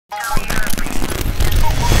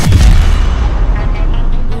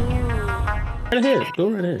Right ahead. Go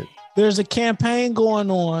right ahead. There's a campaign going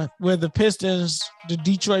on where the Pistons, the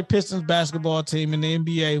Detroit Pistons basketball team in the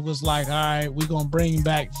NBA was like, all right, we're going to bring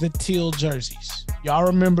back the teal jerseys. Y'all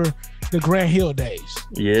remember the Grant Hill days?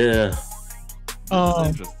 Yeah. That's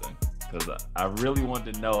interesting. Because I really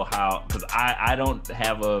want to know how, because I don't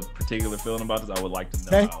have a particular feeling about this. I would like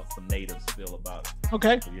to know how some natives feel about it.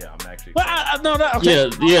 Okay. So yeah, I'm actually. Well, okay.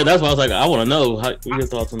 Yeah, that's why I was like, I want to know what your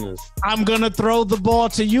thoughts on this. I'm going to throw the ball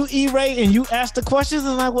to you, E-Ray, and you ask the questions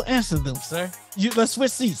and I will answer them, sir. Let's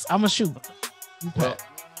switch seats. I'm a shooter. Well,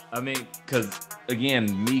 I mean, because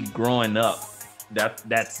again, me growing up,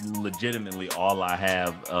 that's legitimately all I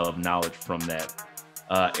have of knowledge from that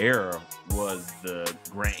era was the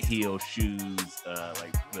Grant Hill shoes,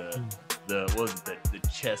 like the what was it, the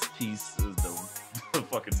chest piece, the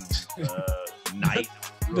fucking knight,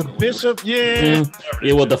 the bishop, yeah,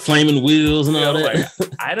 with the flaming wheels and all that. Like,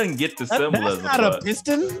 I didn't get the symbolism. That's not a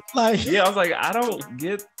piston, like yeah. I was like, I don't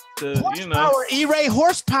get the horsepower. E-Ray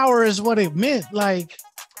horsepower is what it meant. Like,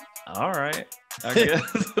 all right, I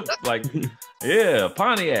guess like. Yeah,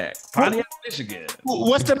 Pontiac, Michigan.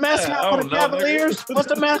 What's the mascot for the Cavaliers? What's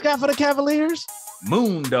the mascot for the Cavaliers?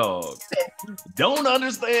 Moondog. Don't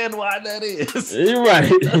understand why that is. You're right.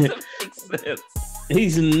 Doesn't make sense.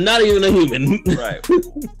 He's not even a human. Right.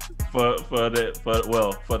 For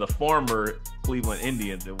the former Cleveland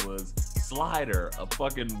Indians, it was Slider, a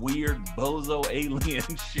fucking weird bozo alien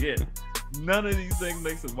shit. None of these things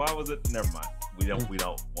make sense. Why was it? Never mind. We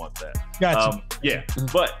don't want that. Gotcha. Yeah,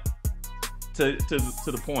 but. To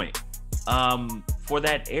the point, for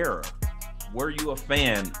that era, were you a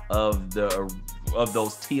fan of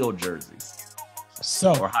those teal jerseys?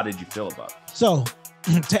 Or how did you feel about it? So,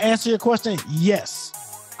 to answer your question,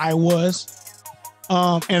 yes, I was.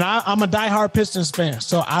 And I'm a diehard Pistons fan.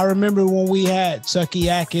 So I remember when we had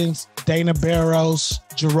Chucky Atkins, Dana Barros,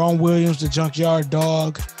 Jerome Williams, the Junkyard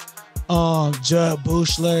Dog, Judd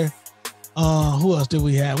Buechler. Who else did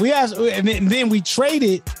we have? And then we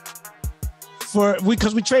traded.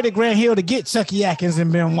 Because we traded Grant Hill to get Chucky Atkins and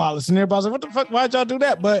Ben Wallace, and everybody's like, "What the fuck? Why'd y'all do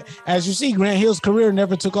that?" But as you see, Grant Hill's career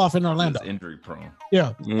never took off in Orlando. Injury prone.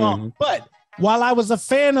 Yeah. But while I was a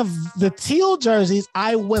fan of the teal jerseys,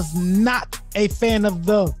 I was not a fan of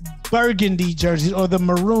the burgundy jerseys or the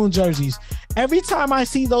maroon jerseys. Every time I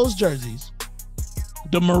see those jerseys,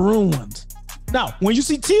 the maroon ones. Now, when you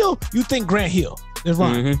see teal, you think Grant Hill. That's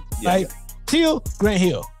right. Mm-hmm. Like teal, Grant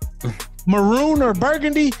Hill. Maroon or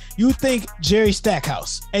burgundy, you think Jerry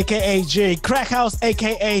Stackhouse, aka Jerry Crackhouse,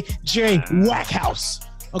 aka Jerry Whackhouse.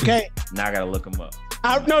 Okay. Now I gotta look him up.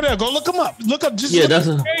 Go look him up. Look up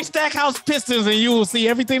Jerry Stackhouse Pistons, and you will see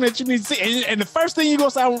everything that you need to see. And the first thing you're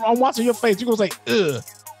gonna say, I'm watching your face, you're gonna say, ugh.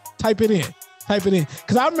 Type it in.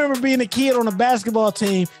 Because I remember being a kid on a basketball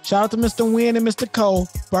team. Shout out to Mr. Wynn and Mr. Cole.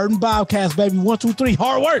 Burton Bobcats, baby. 1, 2, 3.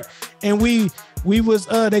 Hard work. And we was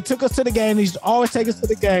they took us to the game. They used to always take us to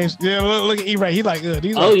the games. Yeah, look at E-Ray. He like,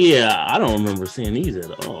 these are, yeah. I don't remember seeing these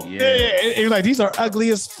at all. Yeah. He like, these are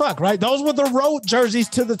ugly as fuck, right? Those were the road jerseys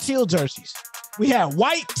to the teal jerseys. We had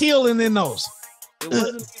white, teal, and then those.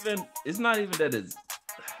 It's not even that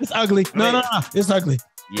it's ugly. No. It's ugly.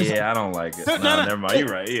 Yeah, I don't like it. No, never mind. You're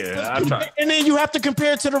right. Yeah, I try. And then you have to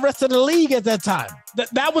compare it to the rest of the league at that time.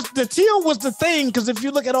 That was the teal was the thing, because if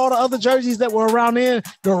you look at all the other jerseys that were around there,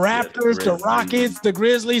 the Raptors, the Rockets, the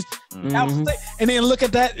Grizzlies, that was the thing. And then look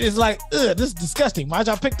at that, it's like, ugh, this is disgusting. Why'd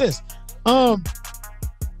y'all pick this?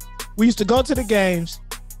 We used to go to the games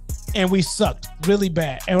and we sucked really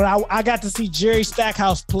bad. And I got to see Jerry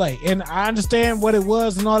Stackhouse play, and I understand what it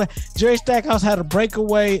was and all that. Jerry Stackhouse had a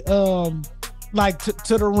breakaway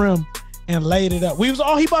to the rim and laid it up. We was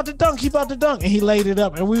he about to dunk, and he laid it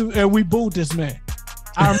up, and we booed this man.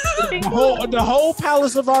 I remember the whole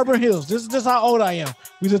Palace of Auburn Hills. This is how old I am.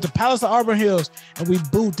 We was at the Palace of Auburn Hills, and we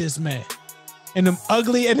booed this man. And them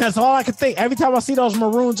ugly, and that's all I could think. Every time I see those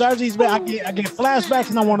maroon jerseys, man, I get flashbacks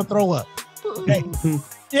and I want to throw up. Okay.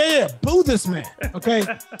 Yeah, boo this man. Okay.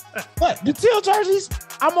 But the teal jerseys,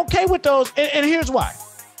 I'm okay with those. And here's why.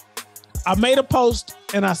 I made a post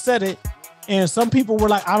and I said it, and some people were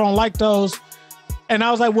like, I don't like those. And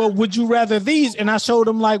I was like, well, would you rather these? And I showed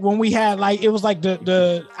them like when we had it was like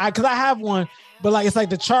because I have one, but like it's like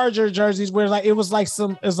the Charger jerseys where like it was like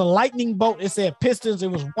it's a lightning bolt. It said Pistons. It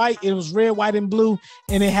was white. It was red, white, and blue,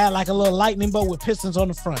 and it had like a little lightning bolt with Pistons on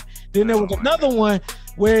the front. Then there was another one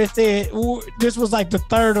where it said this was like the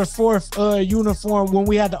third or fourth uniform when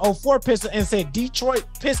we had the 04 Pistons, and said Detroit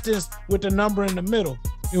Pistons with the number in the middle.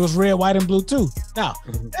 It was red, white, and blue too. Now,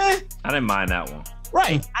 I didn't mind that one.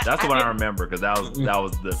 Right. That's what I remember, because that was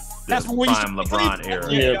the prime LeBron era.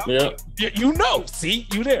 Yeah. You know, see,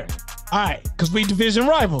 you there. All right, because we division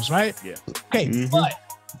rivals, right? Yeah. Okay,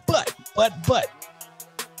 but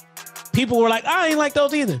people were like, I ain't like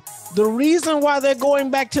those either. The reason why they're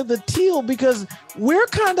going back to the teal because we're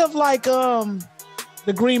kind of like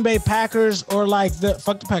the Green Bay Packers or like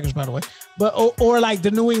fuck the Packers by the way, but or like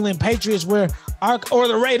the New England Patriots or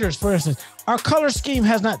the Raiders for instance. Our color scheme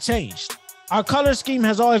has not changed. Our color scheme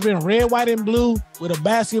has always been red, white, and blue with a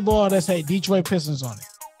basketball that say Detroit Pistons on it.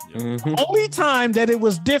 Mm-hmm. The only time that it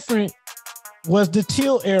was different was the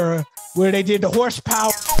teal era where they did the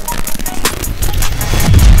horsepower